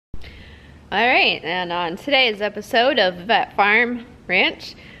All right, and on today's episode of Vet Farm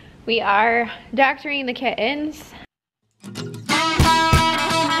Ranch, we are doctoring the kittens.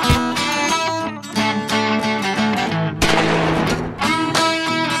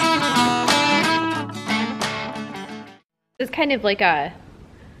 It's kind of like a,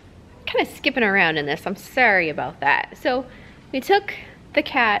 kind of skipping around in this. I'm sorry about that. So we took the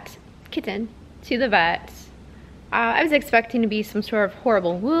kitten to the vet. I was expecting to be some sort of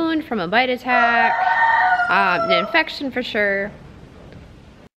horrible wound from a bite attack, an infection for sure.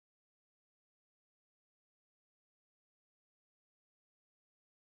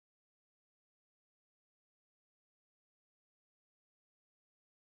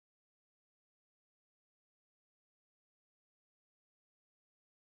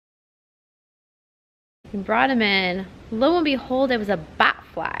 We brought him in. Lo and behold, it was a bat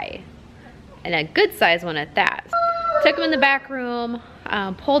fly, and a good sized one at that. Took him in the back room,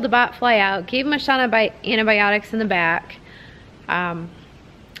 pulled the bat fly out, gave him a shot of antibiotics in the back, and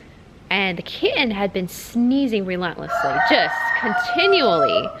the kitten had been sneezing relentlessly, just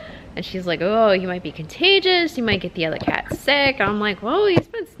continually. And she's like, oh, you might be contagious, you might get the other cat sick. And I'm like, well, he's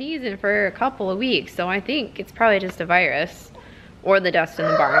been sneezing for a couple of weeks, so I think it's probably just a virus or the dust in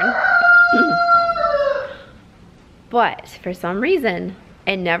the barn. But for some reason,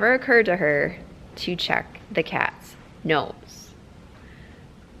 it never occurred to her to check the cat's nose.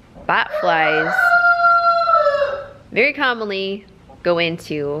 Bat flies very commonly go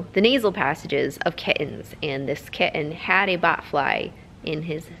into the nasal passages of kittens, and this kitten had a bat fly in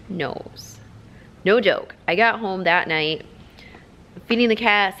his nose. No joke. I got home that night, feeding the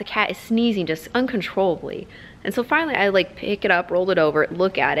cat is sneezing just uncontrollably. And so finally I like pick it up, roll it over,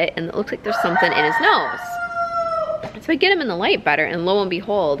 look at it, and it looks like there's something in his nose. So I get him in the light better, and lo and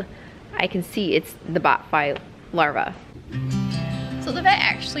behold, I can see it's the bat fly larva. So the vet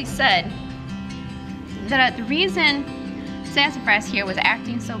actually said that the reason Sassafrass here was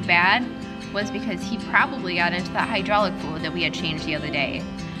acting so bad was because he probably got into that hydraulic fluid that we had changed the other day.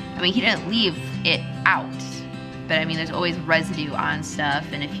 I mean, he didn't leave it out, but I mean, there's always residue on stuff,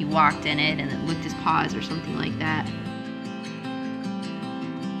 and if he walked in it and it licked his paws or something like that.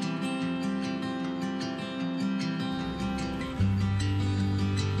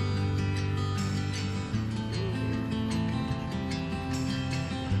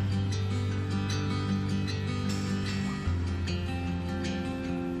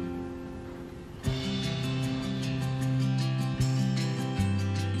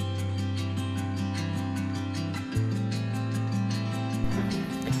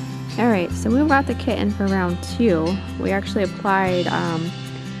 Alright, so we got the kitten for round 2. We actually applied a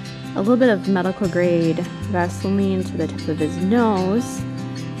little bit of medical grade Vaseline to the tip of his nose,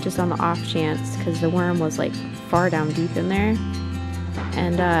 just on the off chance, because the worm was like far down deep in there.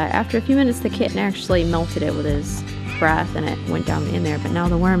 And after a few minutes, the kitten actually melted it with his breath and it went down in there, but now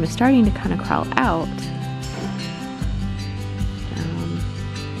the worm is starting to kind of crawl out.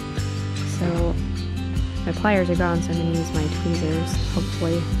 So my pliers are gone, so I'm going to use my tweezers,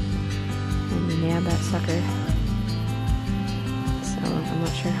 hopefully, and nab that sucker. So I'm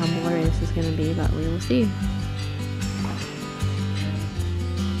not sure how blurry this is going to be, but we will see.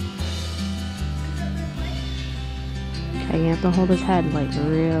 Okay, you have to hold his head like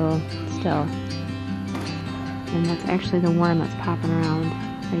real still. And that's actually the worm that's popping around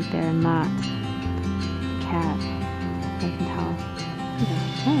right there, not cat. I can tell.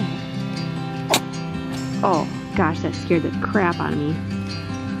 Oh gosh, that scared the crap out of me.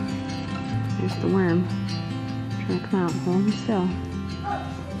 There's the worm trying to come out. Hold him still.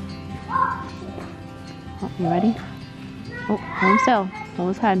 Oh, you ready? Oh, hold him still. Hold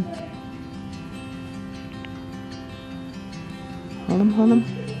his head. Hold him.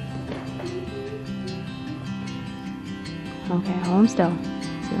 Okay, hold him still.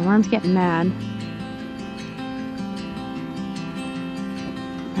 See, the worm's getting mad.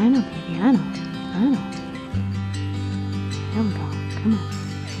 I know, baby, I know. There we go. Come on.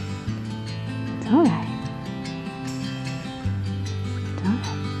 It's alright. Alright.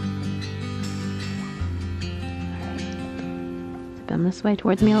 Bend this way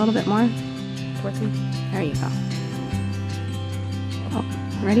towards me a little bit more. Towards me. There you go. Oh,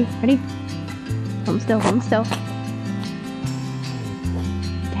 ready? Hold him still.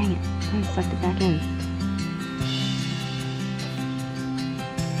 Dang it. I sucked it back in.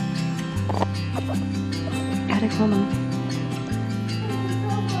 Gotta hold him.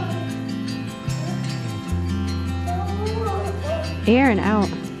 Air and out.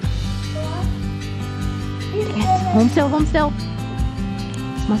 Hold still.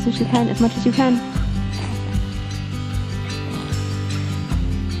 As much as you can.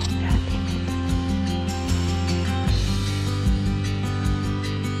 God damn it.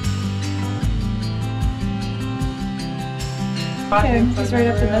 Okay, just right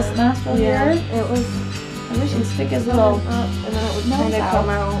up in this nostril here. It was. I wish he'd stick his little up, and then it would nose kind of come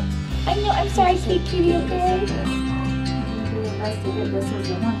out. I know, I'm sorry, sweet kitty, okay? I still get this as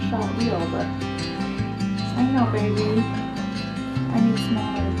a one-shot deal, but I know, baby. I need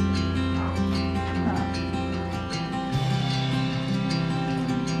smaller.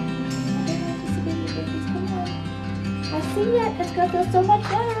 I see it. It's gonna feel so much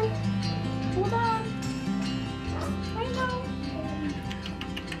better. Hold on. I know.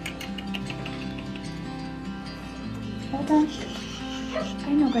 Hold on. I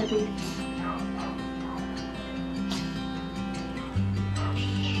know, baby.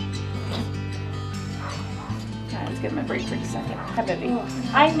 Alright, let's get my break for a second. Hi, baby.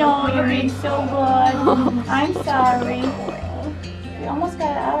 I know you're being so good. I'm sorry. You almost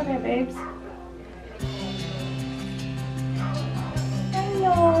got it out of there, babes. I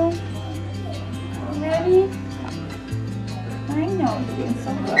know. Ready? I know you're being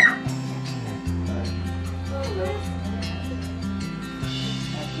so good.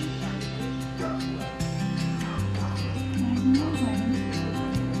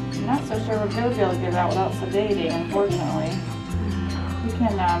 I'm not so sure we're going to be able to get it out without sedating, unfortunately. We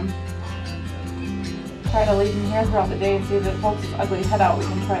can try to leave him here throughout the day and see if it pokes his ugly head out. We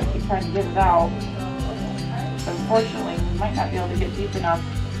can try to keep trying to get it out. But unfortunately, we might not be able to get deep enough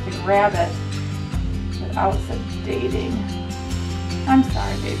to grab it without sedating. I'm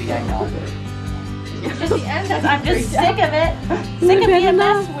sorry, baby, I know. It's just the end. I'm just sick of it. Sick of being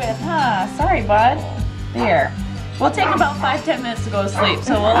messed with, huh? Sorry, bud. There. We'll take about 5-10 minutes to go to sleep,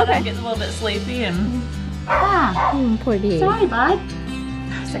 so we'll let him get a little bit sleepy and. Poor baby. Sorry, bud. I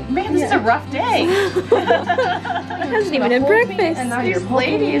was like, man, this is a rough day. He hasn't even had breakfast. And now these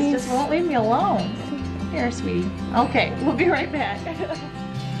ladies just won't leave me alone. Here, sweetie. Okay, we'll be right back. I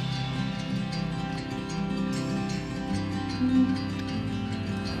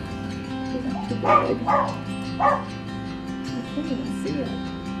can't even see it.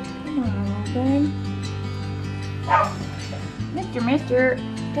 Come on, babe. Mister,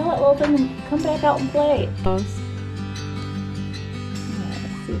 tell that little thing and come back out and play. Close.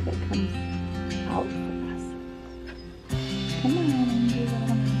 Let's see if it comes out for us. Come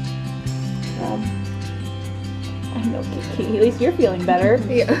on, I know, Kiki. At least you're feeling better.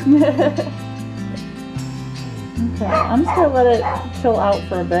 Yeah. Okay, I'm just gonna let it chill out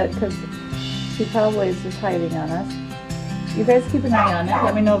for a bit because he probably is just hiding on us. You guys keep an eye on it.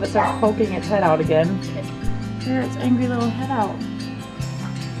 Let me know if it starts poking its head out again. There, its angry little head out. I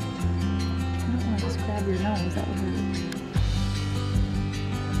don't want to just grab your nose. That would hurt.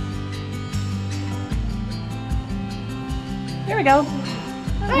 Here we go.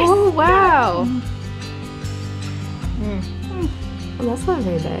 Nice. Oh, wow. Well, that's not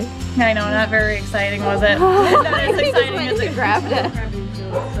very big. I know, not very exciting, was it? Not as exciting as it grabbed it.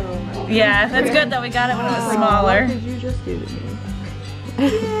 Yeah, that's good that we got it when it was smaller. What did you just do to me?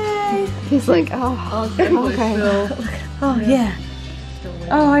 Yay! He's like, oh, okay. Oh, yeah.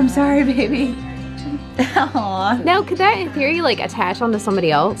 Oh, I'm sorry, baby. Aww. Now, could that, in theory, like, attach onto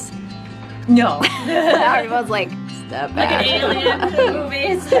somebody else? No. Everyone's like, step Like back. an alien in the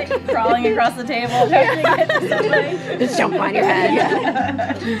movies, like crawling across the table trying to get to somebody. Just jump on your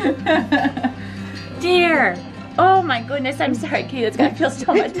head. Dear. Oh my goodness, I'm sorry, Kate. It's gonna feel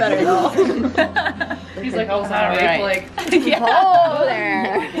so much better though. He's like, oh, sorry. Like, yeah. Oh,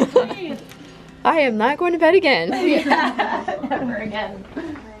 there. I am not going to bed again. Yeah, never again.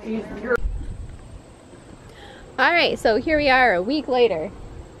 Alright, so here we are a week later.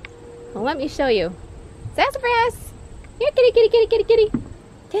 Well, let me show you. Sassafrass! Here, kitty, kitty, kitty, kitty, kitty.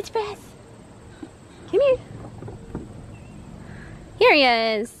 Sassafrass. Come here. Here he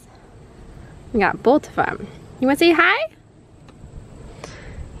is. We got both of them. You want to say hi?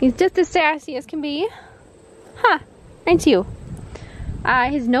 He's just as sassy as can be. Huh, aren't you?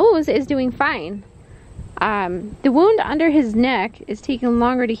 His nose is doing fine. The wound under his neck is taking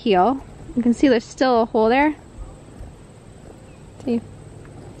longer to heal. You can see there's still a hole there. See?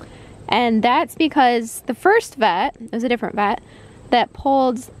 And that's because the first vet, it was a different vet, that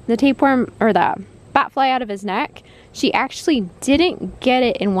pulled the tapeworm or the bat fly out of his neck, she actually didn't get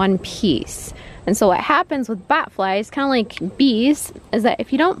it in one piece. And so what happens with bat flies, kind of like bees, is that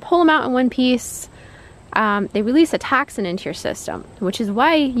if you don't pull them out in one piece, they release a toxin into your system, which is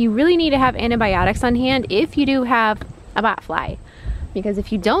why you really need to have antibiotics on hand if you do have a bat fly. Because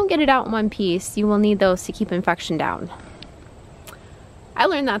if you don't get it out in one piece, you will need those to keep infection down. I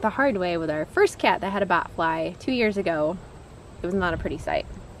learned that the hard way with our first cat that had a bat fly 2 years ago. It was not a pretty sight.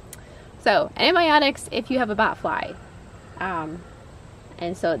 So, antibiotics if you have a bat fly.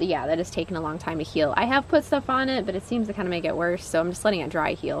 And so, yeah, that has taken a long time to heal. I have put stuff on it, but it seems to kind of make it worse, so I'm just letting it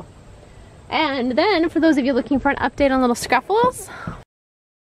dry heal. And then, for those of you looking for an update on little Scruffles,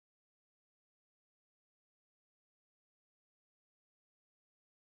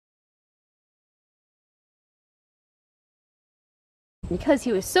 because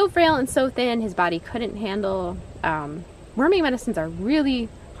he was so frail and so thin, his body couldn't handle, worming medicines are really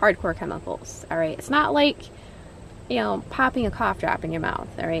hardcore chemicals, all right? It's not like, you know, popping a cough drop in your mouth,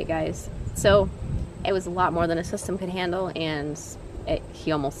 all right, guys? So it was a lot more than his system could handle, and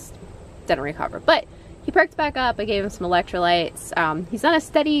he almost didn't recover. But he perked back up. I gave him some electrolytes. He's on a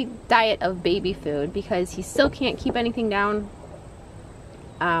steady diet of baby food because he still can't keep anything down.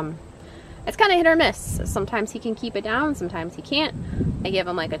 It's kind of hit or miss. Sometimes he can keep it down, sometimes he can't. I give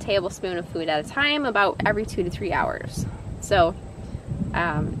him like a tablespoon of food at a time, about every 2 to 3 hours. So,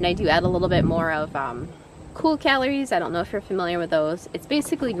 and I do add a little bit more of cool calories. I don't know if you're familiar with those. It's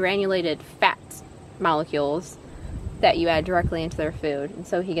basically granulated fat molecules that you add directly into their food. And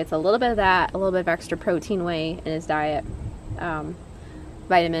so he gets a little bit of that, a little bit of extra protein whey in his diet,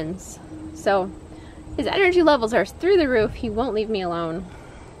 vitamins. So his energy levels are through the roof. He won't leave me alone,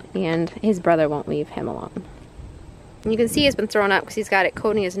 and his brother won't leave him alone. And you can see he's been thrown up because he's got it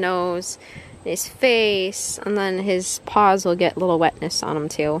coating his nose, his face, and then his paws will get a little wetness on them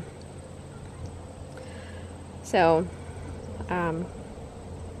too. So, I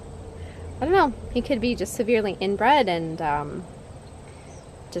don't know. He could be just severely inbred and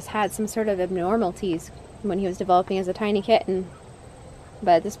just had some sort of abnormalities when he was developing as a tiny kitten.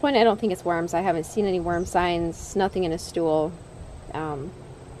 But at this point, I don't think it's worms. I haven't seen any worm signs, nothing in his stool. I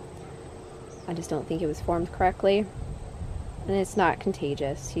just don't think it was formed correctly. And it's not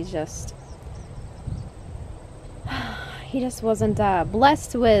contagious. He just wasn't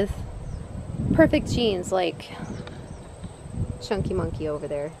blessed with perfect genes like Chunky Monkey over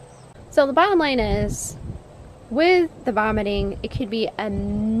there. So the bottom line is, with the vomiting, it could be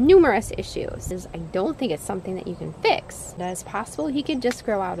numerous issues. I don't think it's something that you can fix. It's possible he could just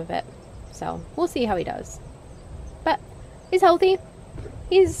grow out of it. So we'll see how he does. But he's healthy,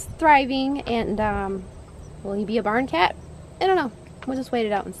 he's thriving, and will he be a barn cat? I don't know. We'll just wait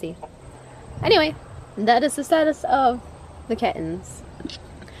it out and see. Anyway, that is the status of the kittens.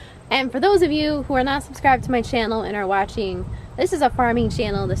 And for those of you who are not subscribed to my channel and are watching, this is a farming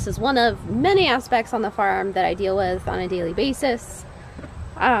channel. This is one of many aspects on the farm that I deal with on a daily basis.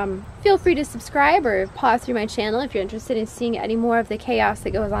 Feel free to subscribe or pause through my channel if you're interested in seeing any more of the chaos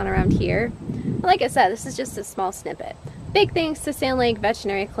that goes on around here. But like I said, this is just a small snippet. Big thanks to Sand Lake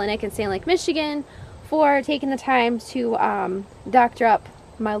Veterinary Clinic in Sand Lake, Michigan for taking the time to doctor up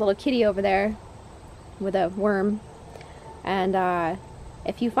my little kitty over there with a worm. And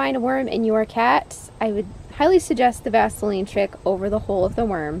if you find a worm in your cat, I would highly suggest the Vaseline trick over the hole of the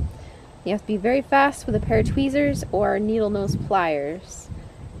worm. You have to be very fast with a pair of tweezers or needle nose pliers.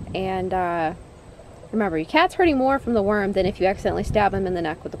 And remember, your cat's hurting more from the worm than if you accidentally stab him in the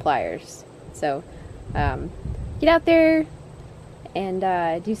neck with the pliers. So get out there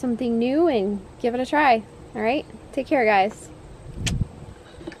and do something new and give it a try. Alright? Take care, guys.